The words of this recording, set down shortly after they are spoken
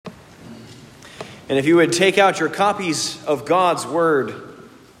And if you would take out your copies of God's Word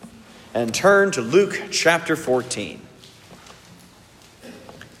and turn to Luke chapter 14.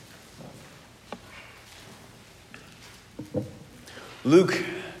 Luke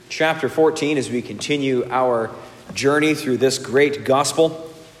chapter 14, as we continue our journey through this great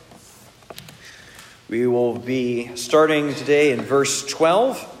gospel. We will be starting today in verse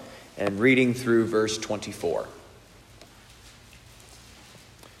 12 and reading through verse 24.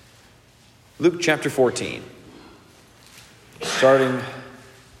 Luke chapter 14, starting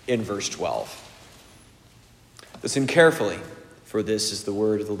in verse 12. Listen carefully, for this is the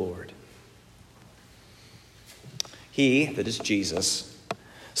word of the Lord. He, that is Jesus,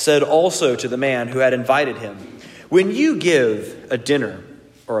 said also to the man who had invited him, "When you give a dinner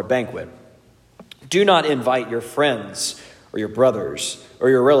or a banquet, do not invite your friends or your brothers or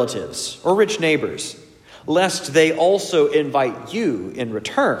your relatives or rich neighbors, lest they also invite you in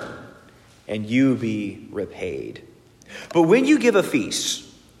return, and you be repaid. But when you give a feast,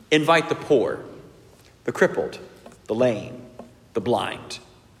 invite the poor, the crippled, the lame, the blind,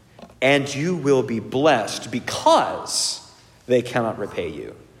 and you will be blessed because they cannot repay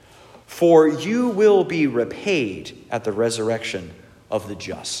you. For you will be repaid at the resurrection of the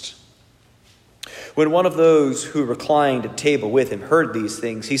just." When one of those who reclined at table with him heard these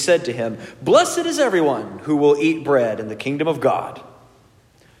things, he said to him, "Blessed is everyone who will eat bread in the kingdom of God."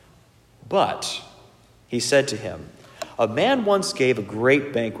 But he said to him, "A man once gave a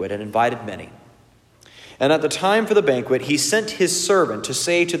great banquet and invited many. And at the time for the banquet, he sent his servant to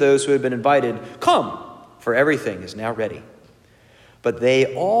say to those who had been invited, 'Come, for everything is now ready.' But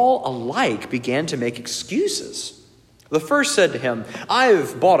they all alike began to make excuses. The first said to him,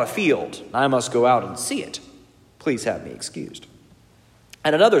 'I've bought a field. I must go out and see it. Please have me excused.'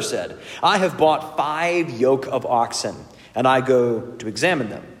 And another said, 'I have bought 5 yoke of oxen, and I go to examine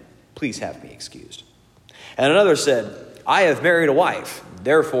them. Please have me excused.' And another said, 'I have married a wife,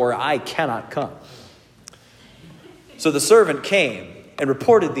 therefore I cannot come.' So the servant came and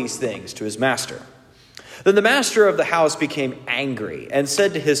reported these things to his master. Then the master of the house became angry and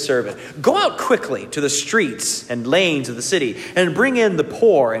said to his servant, 'Go out quickly to the streets and lanes of the city and bring in the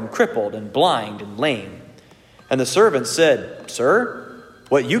poor and crippled and blind and lame.' And the servant said, 'Sir,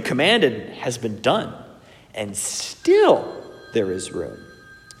 what you commanded has been done, and still there is room.'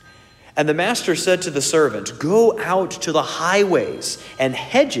 And the master said to the servant, 'Go out to the highways and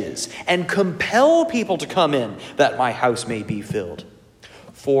hedges and compel people to come in, that my house may be filled.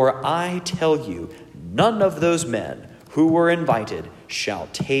 For I tell you, none of those men who were invited shall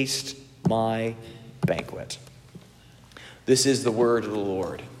taste my banquet.'" This is the word of the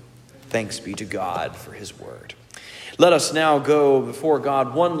Lord. Thanks be to God for his word. Let us now go before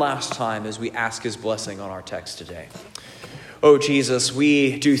God one last time as we ask his blessing on our text today. Oh, Jesus,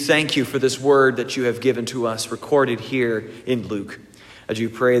 we do thank you for this word that you have given to us, recorded here in Luke. I do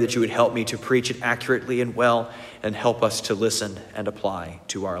pray that you would help me to preach it accurately and well, and help us to listen and apply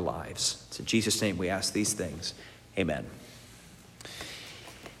to our lives. It's in Jesus' name we ask these things. Amen.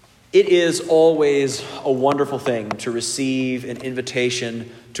 It is always a wonderful thing to receive an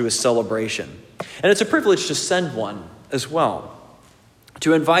invitation to a celebration. And it's a privilege to send one as well.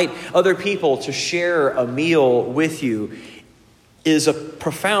 To invite other people to share a meal with you is a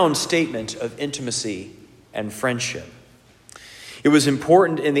profound statement of intimacy and friendship. It was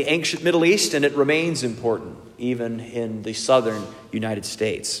important in the ancient Middle East, and it remains important even in the southern United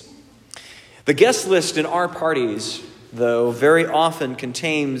States. The guest list in our parties, though, very often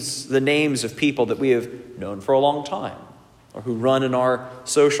contains the names of people that we have known for a long time, or who run in our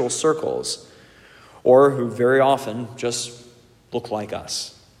social circles, or who very often just look like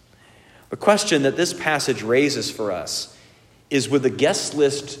us. The question that this passage raises for us is, would the guest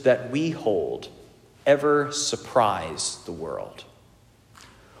list that we hold ever surprise the world?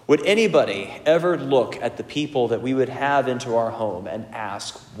 Would anybody ever look at the people that we would have into our home and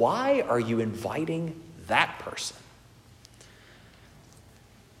ask, why are you inviting that person?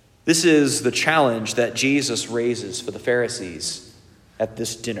 This is the challenge that Jesus raises for the Pharisees at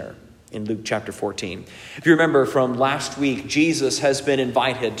this dinner in Luke chapter 14. If you remember from last week, Jesus has been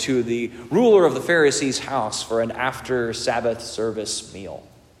invited to the ruler of the Pharisees' house for an after-Sabbath service meal.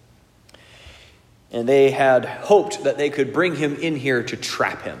 And they had hoped that they could bring him in here to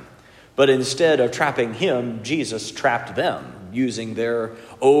trap him. But instead of trapping him, Jesus trapped them, using their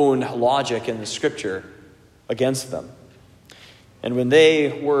own logic in the scripture against them. And when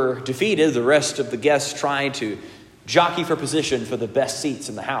they were defeated, the rest of the guests tried to jockey for position for the best seats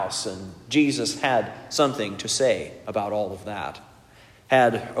in the house. And Jesus had something to say about all of that,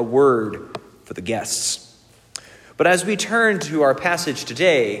 had a word for the guests. But as we turn to our passage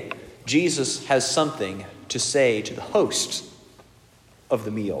today, Jesus has something to say to the host of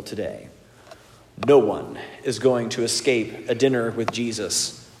the meal today. No one is going to escape a dinner with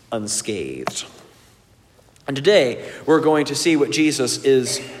Jesus unscathed. And today, we're going to see what Jesus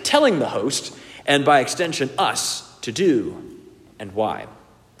is telling the host, and by extension, us, to do and why.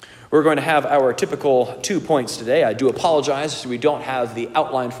 We're going to have our typical 2 points today. I do apologize. We don't have the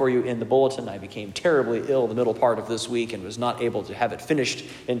outline for you in the bulletin. I became terribly ill the middle part of this week and was not able to have it finished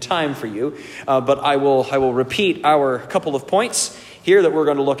in time for you. But I will repeat our couple of points here that we're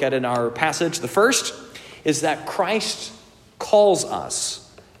going to look at in our passage. The first is that Christ calls us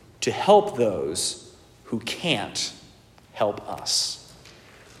to help those who can't help us.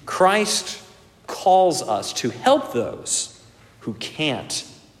 Christ calls us to help those who can't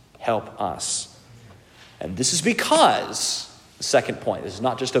help us. And this is because, the second point, this is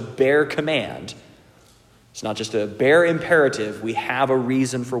not just a bare command. It's not just a bare imperative. We have a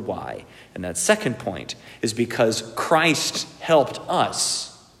reason for why. And that second point is because Christ helped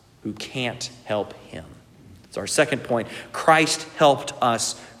us who can't help him. It's our second point. Christ helped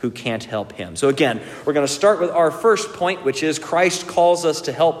us who can't help him. So again, we're going to start with our first point, which is Christ calls us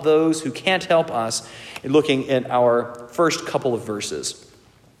to help those who can't help us, looking in our first couple of verses.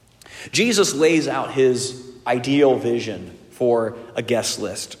 Jesus lays out his ideal vision for a guest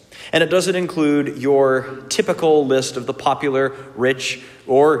list. And it doesn't include your typical list of the popular, rich,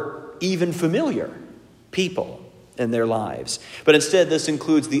 or even familiar people in their lives. But instead, this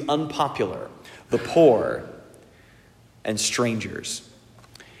includes the unpopular, the poor, and strangers.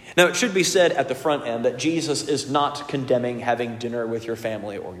 Now, it should be said at the front end that Jesus is not condemning having dinner with your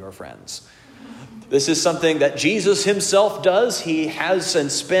family or your friends. This is something that Jesus himself does. He has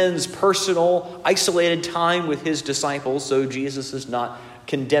and spends personal, isolated time with his disciples, so Jesus is not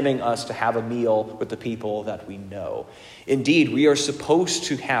condemning us to have a meal with the people that we know. Indeed, we are supposed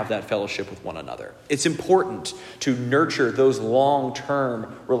to have that fellowship with one another. It's important to nurture those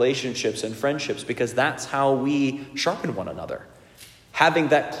long-term relationships and friendships because that's how we sharpen one another. Having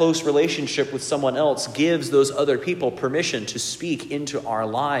that close relationship with someone else gives those other people permission to speak into our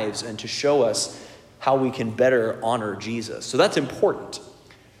lives and to show us how we can better honor Jesus. So that's important.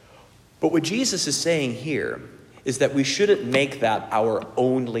 But what Jesus is saying here is that we shouldn't make that our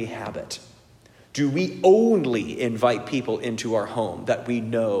only habit. Do we only invite people into our home that we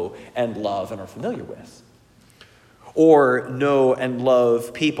know and love and are familiar with? Or know and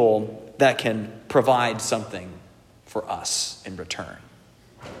love people that can provide something for us in return?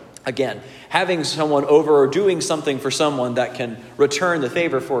 Again, having someone over or doing something for someone that can return the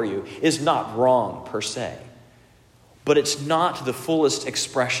favor for you is not wrong per se. But it's not the fullest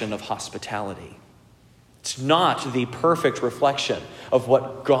expression of hospitality. It's not the perfect reflection of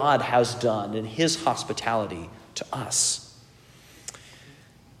what God has done in his hospitality to us.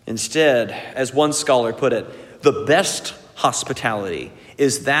 Instead, as one scholar put it, the best hospitality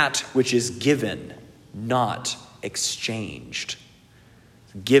is that which is given, not exchanged.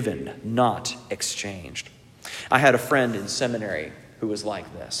 Given, not exchanged. I had a friend in seminary who was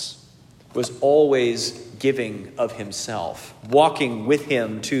like this, was always giving of himself. Walking with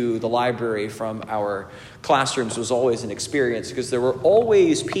him to the library from our classrooms was always an experience because there were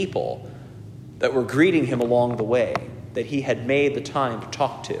always people that were greeting him along the way that he had made the time to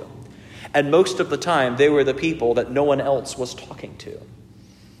talk to. And most of the time, they were the people that no one else was talking to.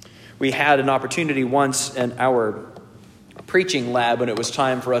 We had an opportunity once in our preaching lab when it was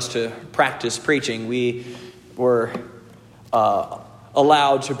time for us to practice preaching. We were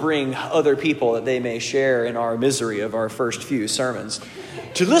allowed to bring other people that they may share in our misery of our first few sermons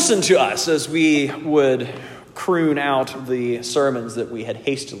to listen to us as we would croon out the sermons that we had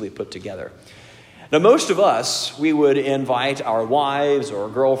hastily put together. Now, most of us, we would invite our wives or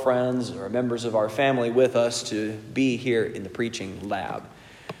girlfriends or members of our family with us to be here in the preaching lab.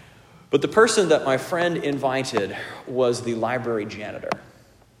 But the person that my friend invited was the library janitor.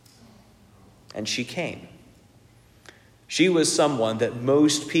 And she came. She was someone that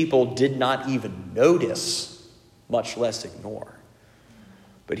most people did not even notice, much less ignore.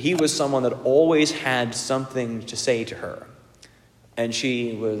 But he was someone that always had something to say to her. And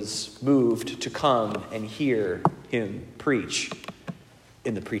she was moved to come and hear him preach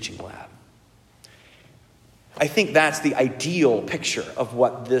in the preaching lab. I think that's the ideal picture of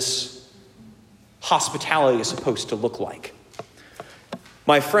what this hospitality is supposed to look like.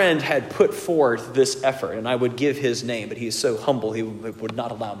 My friend had put forth this effort, and I would give his name, but he is so humble he would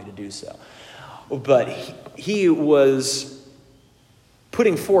not allow me to do so. But he was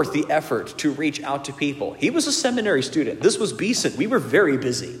putting forth the effort to reach out to people. He was a seminary student. This was Beeson. We were very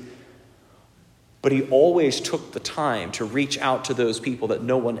busy. But he always took the time to reach out to those people that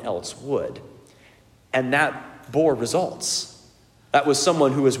no one else would. And that bore results. That was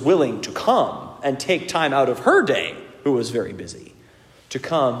someone who was willing to come and take time out of her day, who was very busy, to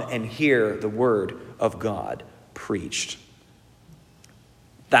come and hear the word of God preached.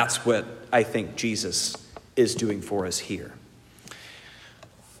 That's what I think Jesus is doing for us here.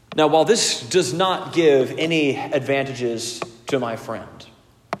 Now, while this does not give any advantages to my friend,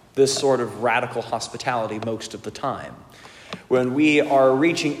 this sort of radical hospitality most of the time, when we are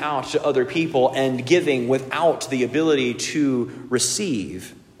reaching out to other people and giving without the ability to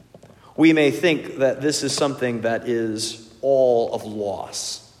receive, we may think that this is something that is all of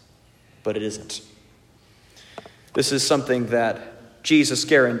loss, but it isn't. This is something that Jesus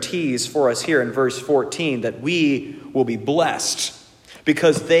guarantees for us here in verse 14, that we will be blessed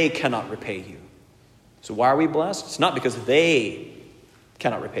because they cannot repay you. So why are we blessed? It's not because they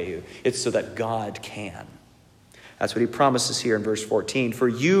cannot repay you. It's so that God can. That's what he promises here in verse 14. For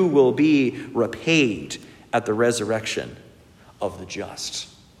you will be repaid at the resurrection of the just.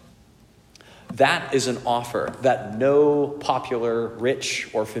 That is an offer that no popular, rich,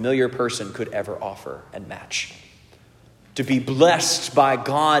 or familiar person could ever offer and match. To be blessed by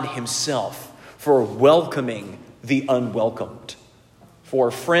God himself for welcoming the unwelcomed,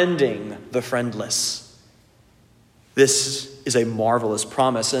 for friending the friendless. This is a marvelous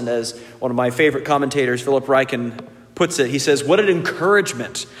promise. And as one of my favorite commentators, Philip Ryken, puts it, he says, what an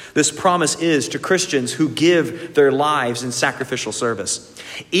encouragement this promise is to Christians who give their lives in sacrificial service,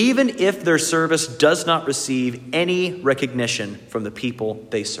 even if their service does not receive any recognition from the people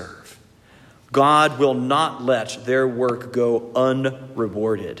they serve. God will not let their work go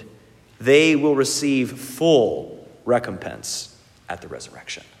unrewarded. They will receive full recompense at the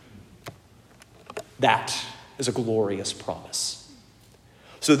resurrection. That is a glorious promise.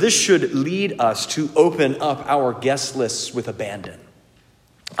 So this should lead us to open up our guest lists with abandon.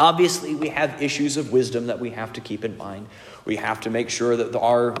 Obviously, we have issues of wisdom that we have to keep in mind. We have to make sure that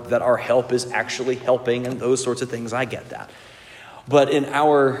our help is actually helping and those sorts of things. I get that. But in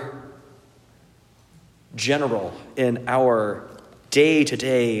our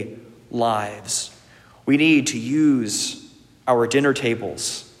day-to-day lives, we need to use our dinner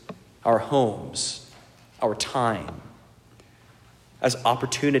tables, our homes, our time as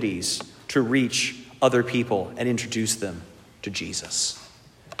opportunities to reach other people and introduce them to Jesus.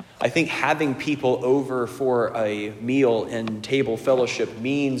 I think having people over for a meal and table fellowship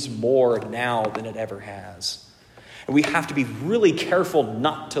means more now than it ever has. And we have to be really careful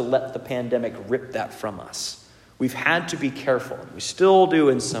not to let the pandemic rip that from us. We've had to be careful. We still do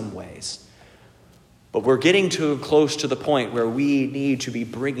in some ways. But we're getting too close to the point where we need to be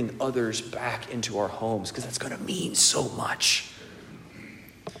bringing others back into our homes because that's going to mean so much.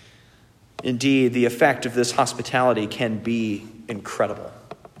 Indeed, the effect of this hospitality can be incredible.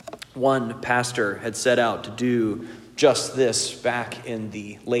 One pastor had set out to do just this back in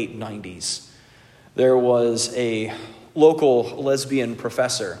the late 90s. There was a local lesbian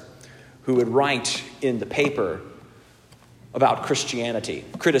professor who would write in the paper about Christianity,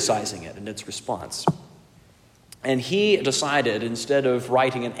 criticizing it and its response. And he decided, instead of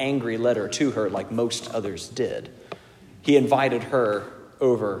writing an angry letter to her like most others did, he invited her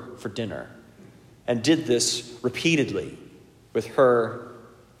over for dinner and did this repeatedly with her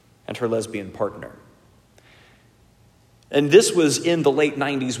and her lesbian partner. And this was in the late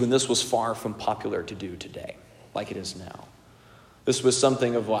 90s when this was far from popular to do today, like it is now. This was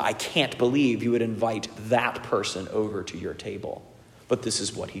something of, well, I can't believe you would invite that person over to your table. But this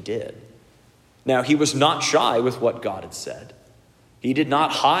is what he did. Now, he was not shy with what God had said. He did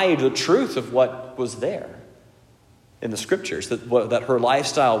not hide the truth of what was there in the scriptures, that her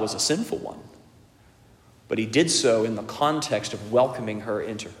lifestyle was a sinful one. But he did so in the context of welcoming her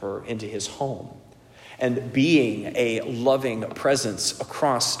into his home and being a loving presence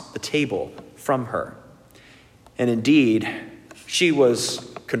across the table from her. And indeed, she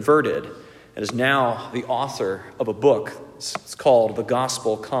was converted and is now the author of a book. It's called The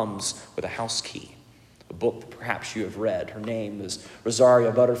Gospel Comes with a House Key, a book that perhaps you have read. Her name is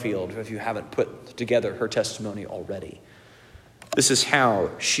Rosaria Butterfield, if you haven't put together her testimony already. This is how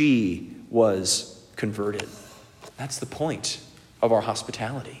she was converted. That's the point of our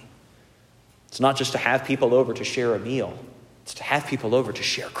hospitality. It's not just to have people over to share a meal. It's to have people over to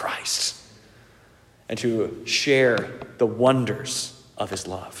share Christ and to share the wonders of his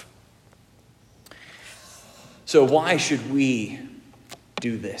love. So why should we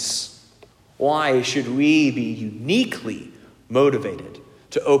do this? Why should we be uniquely motivated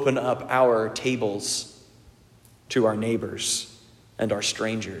to open up our tables to our neighbors and our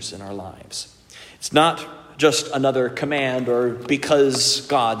strangers in our lives? It's not just another command or because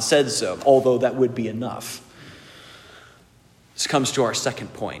God said so, although that would be enough. This comes to our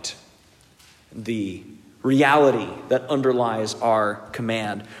second point, the reality that underlies our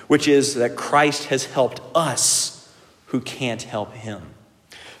command, which is that Christ has helped us who can't help him.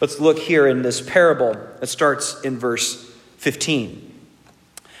 Let's look here in this parable. It starts in verse 15.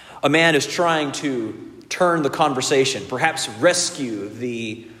 A man is trying to turn the conversation, perhaps rescue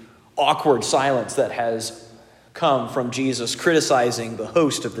the awkward silence that has come from Jesus criticizing the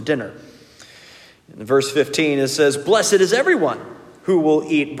host of the dinner. In verse 15, it says, "Blessed is everyone who will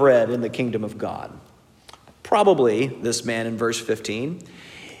eat bread in the kingdom of God." Probably this man in verse 15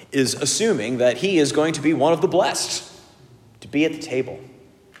 is assuming that he is going to be one of the blessed, to be at the table.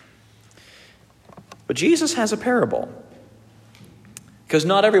 But Jesus has a parable, because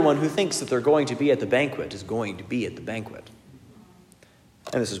not everyone who thinks that they're going to be at the banquet is going to be at the banquet.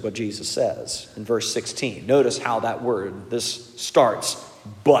 And this is what Jesus says in verse 16. Notice how that word, this starts,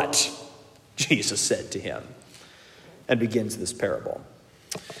 "But Jesus said to him," and begins this parable.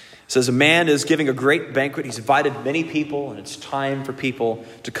 It says, a man is giving a great banquet. He's invited many people, and it's time for people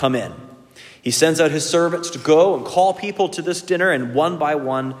to come in. He sends out his servants to go and call people to this dinner, and one by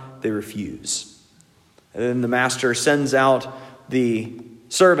one they refuse. And then the master sends out the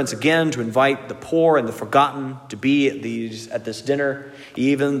servants again to invite the poor and the forgotten to be at this dinner,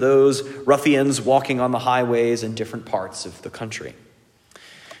 even those ruffians walking on the highways in different parts of the country.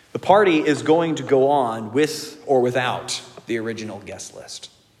 The party is going to go on with or without the original guest list.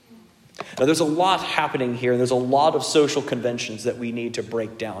 Now, there's a lot happening here, and there's a lot of social conventions that we need to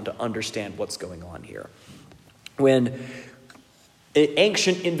break down to understand what's going on here. When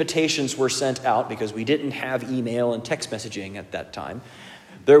ancient invitations were sent out, because we didn't have email and text messaging at that time,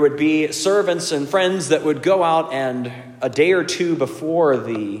 there would be servants and friends that would go out and a day or two before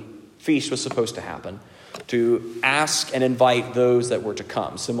the feast was supposed to happen to ask and invite those that were to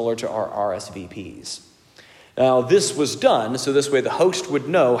come, similar to our RSVPs. Now, this was done so this way the host would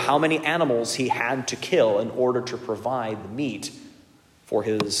know how many animals he had to kill in order to provide the meat for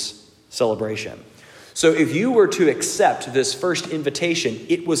his celebration. So if you were to accept this first invitation,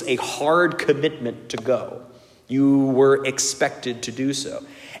 it was a hard commitment to go. You were expected to do so.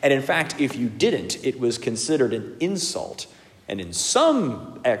 And in fact, if you didn't, it was considered an insult. And in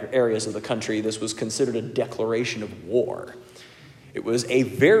some areas of the country, this was considered a declaration of war. It was a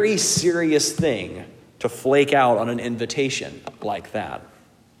very serious thing to flake out on an invitation like that.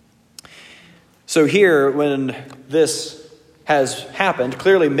 So here, when this has happened,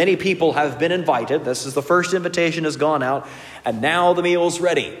 clearly many people have been invited. This is the first invitation has gone out, and now the meal's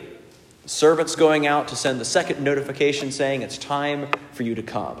ready. The servant's going out to send the second notification saying it's time for you to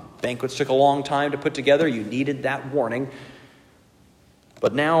come. Banquets took a long time to put together. You needed that warning.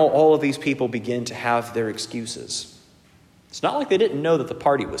 But now all of these people begin to have their excuses. It's not like they didn't know that the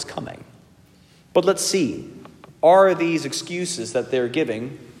party was coming. But let's see, are these excuses that they're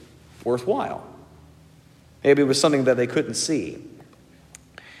giving worthwhile? Maybe it was something that they couldn't see.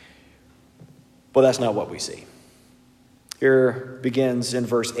 But that's not what we see. Here begins in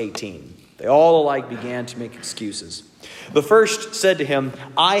verse 18. They all alike began to make excuses. The first said to him,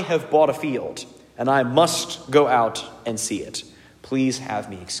 "I have bought a field, and I must go out and see it. Please have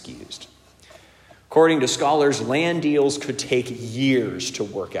me excused." According to scholars, land deals could take years to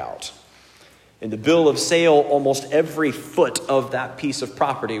work out. In the bill of sale, almost every foot of that piece of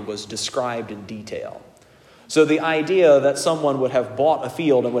property was described in detail. So the idea that someone would have bought a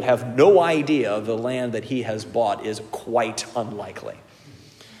field and would have no idea of the land that he has bought is quite unlikely.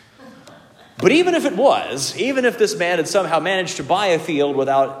 But even if it was, even if this man had somehow managed to buy a field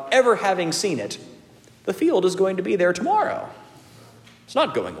without ever having seen it, the field is going to be there tomorrow. It's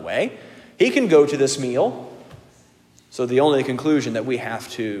not going away. He can go to this meal. So the only conclusion that we have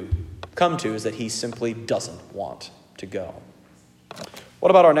to come to is that he simply doesn't want to go. What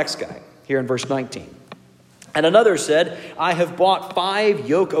about our next guy here in verse 19? And another said, "I have bought 5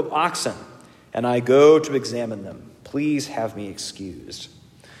 yoke of oxen, and I go to examine them. Please have me excused."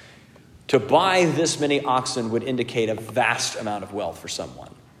 To buy this many oxen would indicate a vast amount of wealth for someone.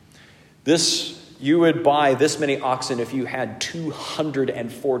 You would buy this many oxen if you had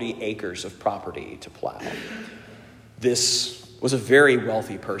 240 acres of property to plow. This was a very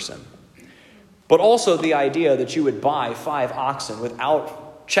wealthy person. But also the idea that you would buy 5 oxen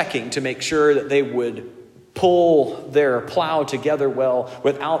without checking to make sure that they would pull their plow together well,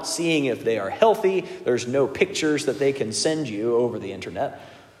 without seeing if they are healthy. There's no pictures that they can send you over the internet.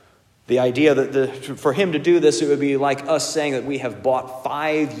 The idea that for him to do this, it would be like us saying that we have bought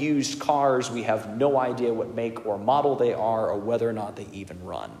 5 used cars. We have no idea what make or model they are or whether or not they even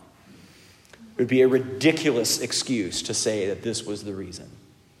run. would be a ridiculous excuse to say that this was the reason.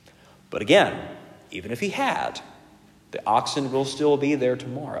 But again, even if he had, the oxen will still be there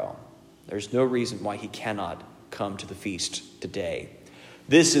tomorrow. There's no reason why he cannot come to the feast today.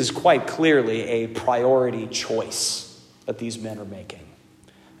 This is quite clearly a priority choice that these men are making,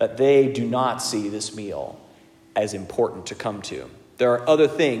 that they do not see this meal as important to come to. There are other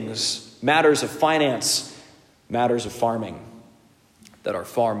things, matters of finance, matters of farming, that are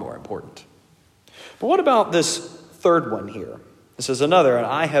far more important. But what about this third one here? This is another, and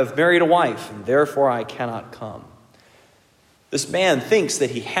I have married a wife, and therefore I cannot come. This man thinks that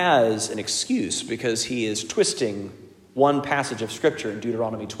he has an excuse because he is twisting one passage of Scripture in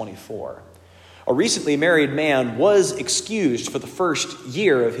Deuteronomy 24. A recently married man was excused for the first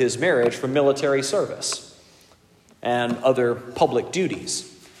year of his marriage from military service and other public duties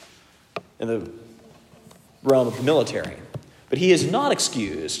in the realm of the military. But he is not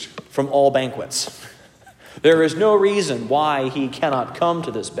excused from all banquets. There is no reason why he cannot come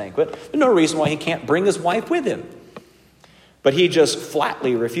to this banquet. There's no reason why he can't bring his wife with him. But he just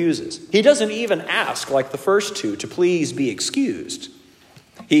flatly refuses. He doesn't even ask, like the first two, to please be excused.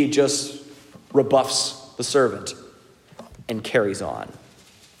 He just rebuffs the servant and carries on.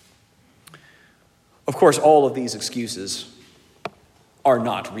 Of course, all of these excuses are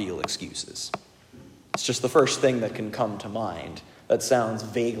not real excuses. It's just the first thing that can come to mind that sounds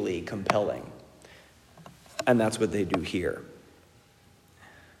vaguely compelling. And that's what they do here.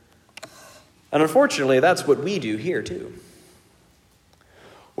 And unfortunately, that's what we do here too.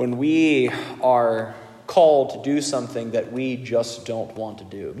 When we are called to do something that we just don't want to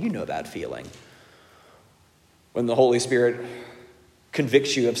do. You know that feeling. When the Holy Spirit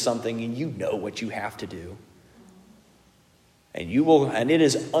convicts you of something and you know what you have to do. And it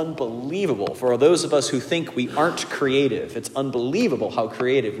is unbelievable for those of us who think we aren't creative. It's unbelievable how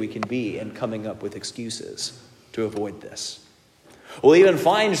creative we can be in coming up with excuses to avoid this. We'll even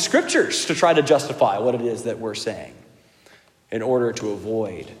find scriptures to try to justify what it is that we're saying in order to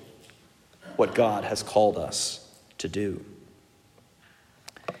avoid what God has called us to do.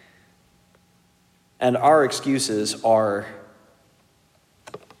 And our excuses are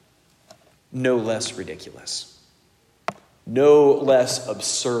no less ridiculous, no less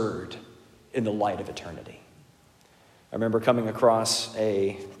absurd in the light of eternity. I remember coming across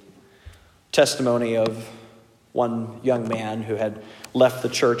a testimony of one young man who had left the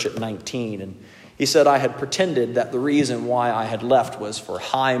church at 19, and he said, I had pretended that the reason why I had left was for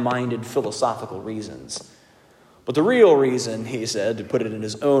high-minded philosophical reasons. But the real reason, he said, to put it in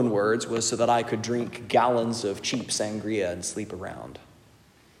his own words, was so that I could drink gallons of cheap sangria and sleep around.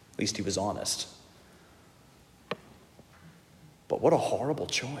 At least he was honest. But what a horrible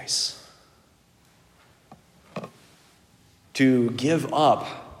choice. To give up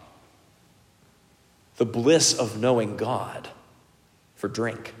the bliss of knowing God for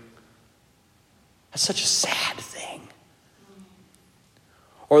drink. That's such a sad thing.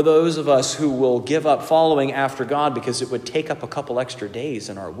 Or those of us who will give up following after God because it would take up a couple extra days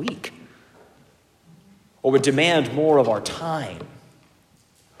in our week. Or would demand more of our time.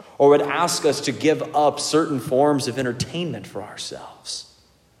 Or would ask us to give up certain forms of entertainment for ourselves.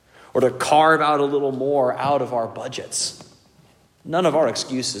 Or to carve out a little more out of our budgets. None of our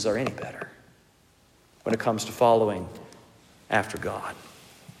excuses are any better when it comes to following after God.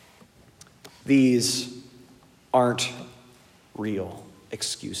 These aren't real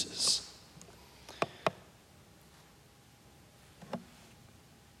excuses.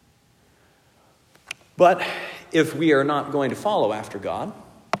 But if we are not going to follow after God,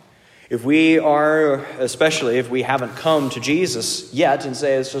 if we are, especially if we haven't come to Jesus yet and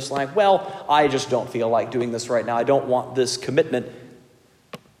say it's just like, well, I just don't feel like doing this right now. I don't want this commitment.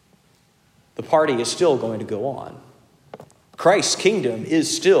 The party is still going to go on. Christ's kingdom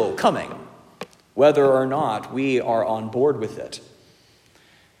is still coming, whether or not we are on board with it.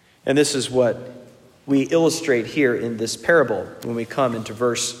 And this is what we illustrate here in this parable when we come into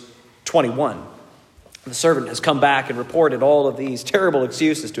verse 21. The servant has come back and reported all of these terrible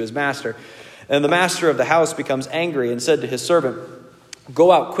excuses to his master. And the master of the house becomes angry and said to his servant,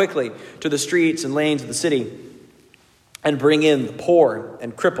 go out quickly to the streets and lanes of the city and bring in the poor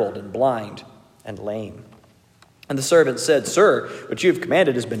and crippled and blind and lame. And the servant said, sir, what you have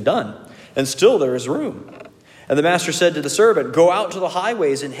commanded has been done, and still there is room. And the master said to the servant, go out to the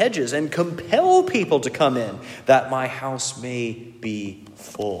highways and hedges and compel people to come in, that my house may be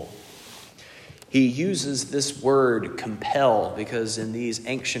full. He uses this word compel because in these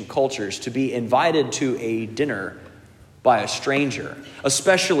ancient cultures, to be invited to a dinner by a stranger,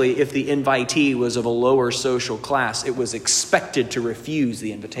 especially if the invitee was of a lower social class, it was expected to refuse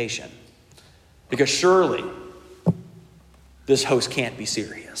the invitation. Because surely this host can't be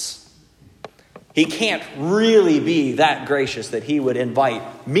serious. He can't really be that gracious that he would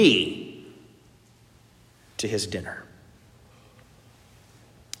invite me to his dinner.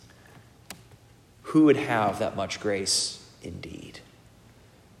 Who would have that much grace indeed?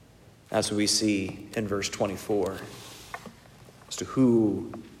 That's what we see in verse 24 as to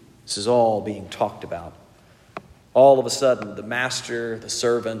who this is all being talked about. All of a sudden, the master, the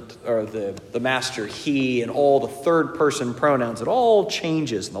servant, or the master, he, and all the third person pronouns, it all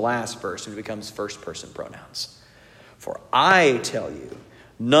changes in the last verse and it becomes first person pronouns. For I tell you,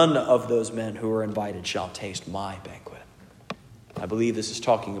 none of those men who are invited shall taste my banquet. I believe this is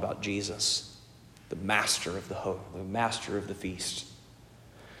talking about Jesus, the master of the master of the feast.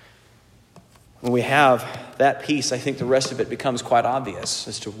 When we have that piece, I think the rest of it becomes quite obvious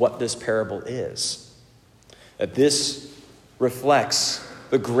as to what this parable is. That this reflects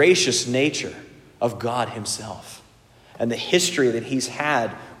the gracious nature of God himself and the history that he's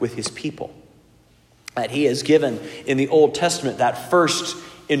had with his people. That he has given in the Old Testament that first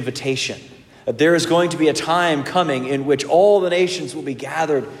invitation. That there is going to be a time coming in which all the nations will be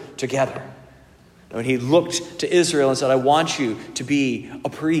gathered together. And when he looked to Israel and said, I want you to be a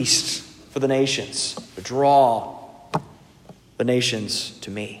priest for the nations, to draw the nations to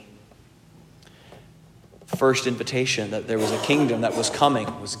me. First invitation that there was a kingdom that was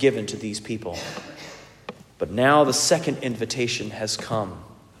coming was given to these people. But now the second invitation has come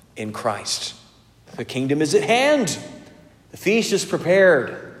in Christ. The kingdom is at hand. The feast is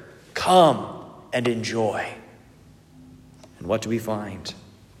prepared. Come and enjoy. And what do we find?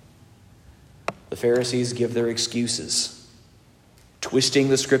 The Pharisees give their excuses, twisting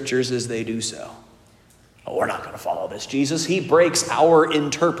the scriptures as they do so. Oh, we're not going to follow this Jesus. He breaks our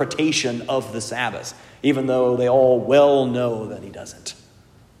interpretation of the Sabbath, even though they all well know that he doesn't.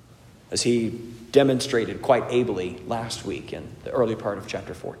 As he demonstrated quite ably last week in the early part of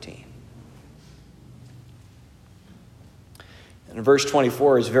chapter 14. And in verse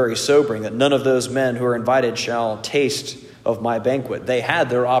 24 is very sobering that none of those men who are invited shall taste of my banquet. They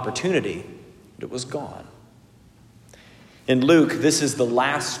had their opportunity, but it was gone. In Luke, this is the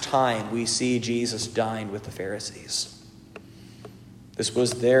last time we see Jesus dine with the Pharisees. This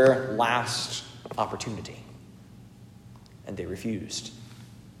was their last opportunity, and they refused.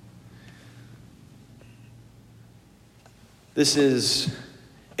 This is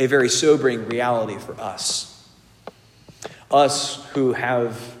a very sobering reality for us. Us who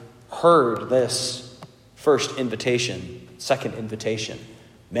have heard this first invitation, second invitation,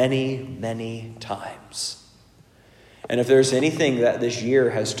 many, many times. And if there's anything that this year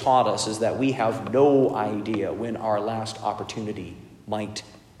has taught us is that we have no idea when our last opportunity might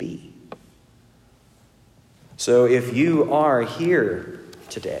be. So if you are here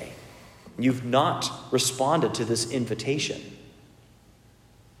today, you've not responded to this invitation,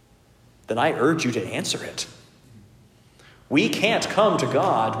 then I urge you to answer it. We can't come to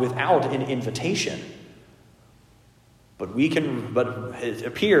God without an invitation. But it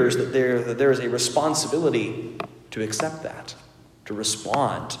appears that there is a responsibility to accept that, to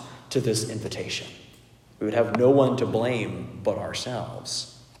respond to this invitation. We would have no one to blame but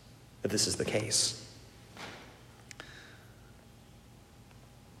ourselves if this is the case.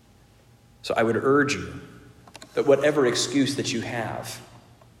 So I would urge you that whatever excuse that you have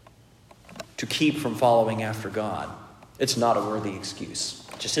to keep from following after God, it's not a worthy excuse.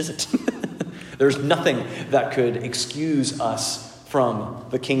 It just isn't. There's nothing that could excuse us from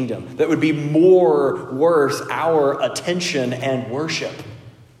the kingdom that would be more worth our attention and worship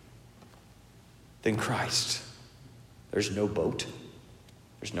than Christ. There's no boat.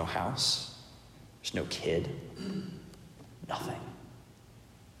 There's no house. There's no kid. Nothing.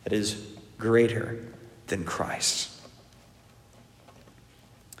 It is greater than Christ.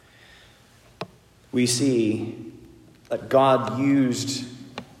 We see that God used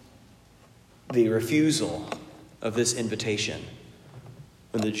the refusal of this invitation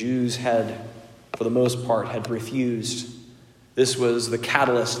when the Jews had, for the most part, had refused. This was the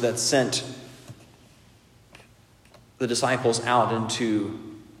catalyst that sent the disciples out into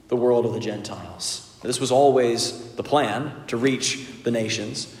the world of the Gentiles. This was always the plan, to reach the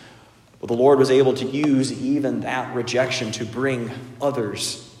nations. But the Lord was able to use even that rejection to bring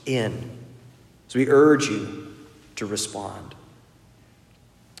others in. So we urge you to respond.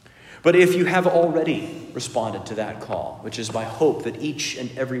 But if you have already responded to that call, which is my hope that each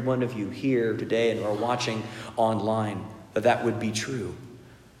and every one of you here today and are watching online, that would be true.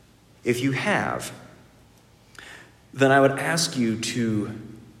 If you have, then I would ask you to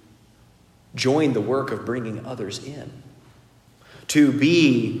join the work of bringing others in. To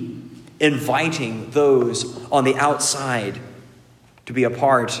be inviting those on the outside to be a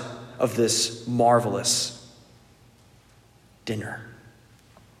part of this marvelous dinner.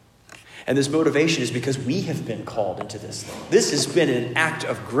 And this motivation is because we have been called into this thing. This has been an act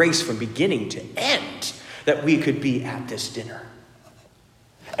of grace from beginning to end that we could be at this dinner.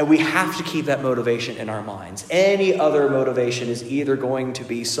 And we have to keep that motivation in our minds. Any other motivation is either going to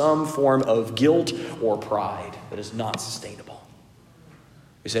be some form of guilt or pride that is not sustainable.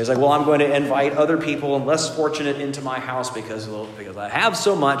 You say, it's like, well, I'm going to invite other people and less fortunate into my house because I have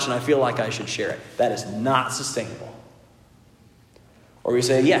so much and I feel like I should share it. That is not sustainable. Or we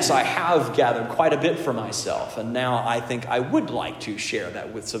say, yes, I have gathered quite a bit for myself, and now I think I would like to share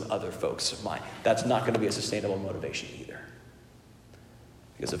that with some other folks of mine. That's not going to be a sustainable motivation either.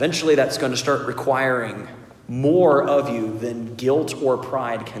 Because eventually that's going to start requiring more of you than guilt or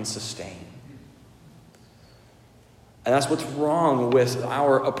pride can sustain. And that's what's wrong with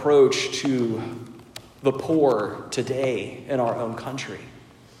our approach to the poor today in our own country.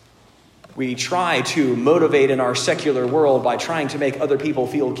 We try to motivate in our secular world by trying to make other people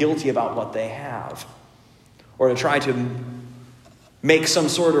feel guilty about what they have, or to try to make some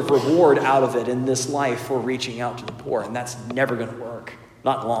sort of reward out of it in this life for reaching out to the poor. And that's never going to work,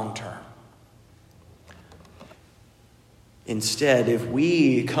 not long term. Instead, if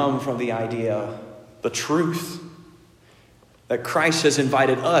we come from the idea, the truth, that Christ has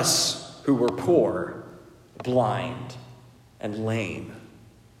invited us who were poor, blind, and lame,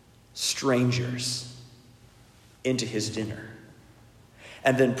 strangers, into his dinner,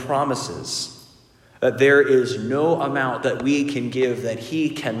 and then promises that there is no amount that we can give that he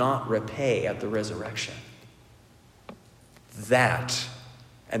cannot repay at the resurrection. That,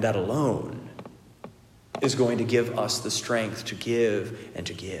 and that alone, is going to give us the strength to give, and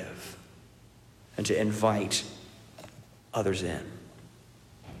to invite others in.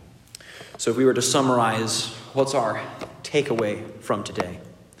 So if we were to summarize, what's our takeaway from today?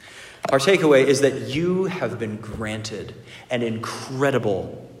 Our takeaway is that you have been granted an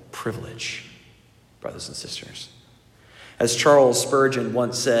incredible privilege, brothers and sisters. As Charles Spurgeon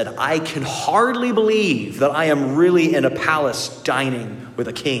once said, I can hardly believe that I am really in a palace dining with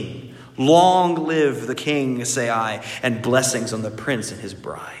a king. Long live the king, say I, and blessings on the prince and his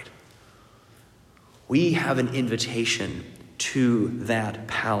bride. We have an invitation to that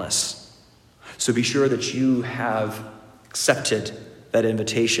palace. So be sure that you have accepted that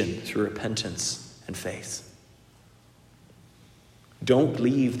invitation through repentance and faith. Don't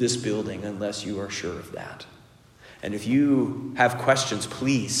leave this building unless you are sure of that. And if you have questions,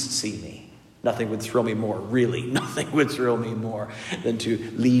 please see me. Nothing would thrill me more, really. Nothing would thrill me more than to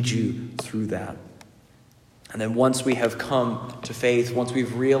lead you through that. And then once we have come to faith, once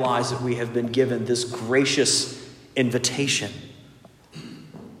we've realized that we have been given this gracious invitation,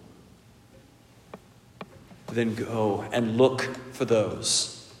 then go and look for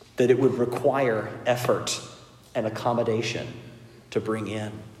those that it would require effort and accommodation to bring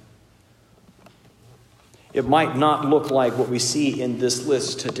in. It might not look like what we see in this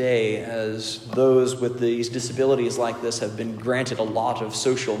list today, as those with these disabilities like this have been granted a lot of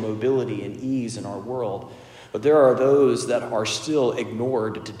social mobility and ease in our world. But there are those that are still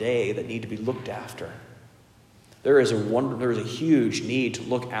ignored today that need to be looked after. There is a huge need to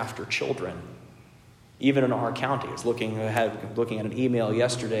look after children. Even in our county, I was looking at an email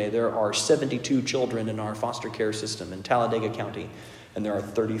yesterday, there are 72 children in our foster care system in Talladega County, and there are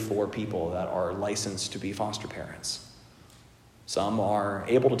 34 people that are licensed to be foster parents. Some are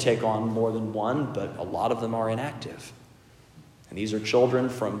able to take on more than one, but a lot of them are inactive. And these are children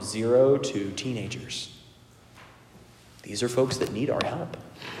from 0 to teenagers. These are folks that need our help.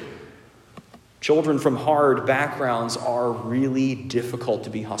 Children from hard backgrounds are really difficult to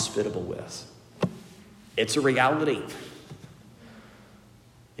be hospitable with. It's a reality.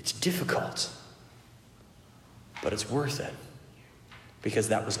 It's difficult, but it's worth it, because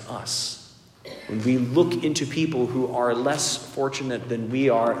that was us. When we look into people who are less fortunate than we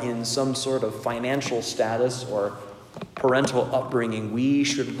are in some sort of financial status or parental upbringing, we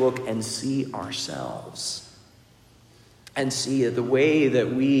should look and see ourselves and see that the way that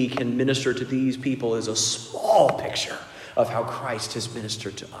we can minister to these people is a small picture of how Christ has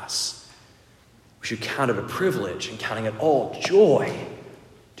ministered to us. We should count it a privilege and counting it all joy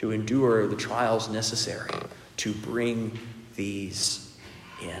to endure the trials necessary to bring these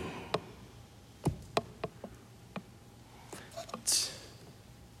in. It's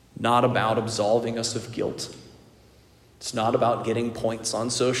not about absolving us of guilt. It's not about getting points on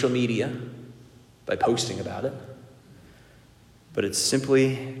social media by posting about it. But it's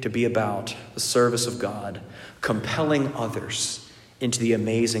simply to be about the service of God, compelling others into the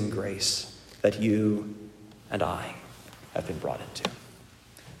amazing grace that you and I have been brought into.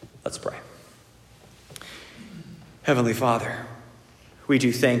 Let's pray. Heavenly Father, we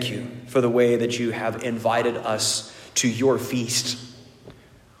do thank you for the way that you have invited us to your feast.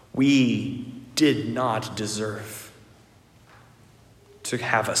 We did not deserve to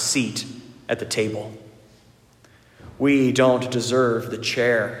have a seat at the table. We don't deserve the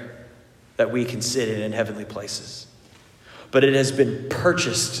chair that we can sit in heavenly places. But it has been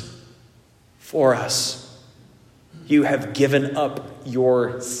purchased for us. You have given up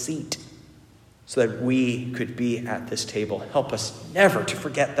your seat so that we could be at this table. Help us never to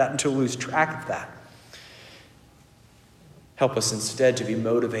forget that and to lose track of that. Help us instead to be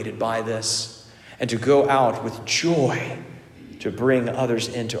motivated by this and to go out with joy to bring others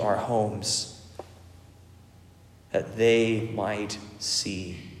into our homes that they might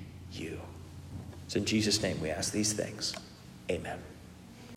see you. It's in Jesus' name we ask these things. Amen.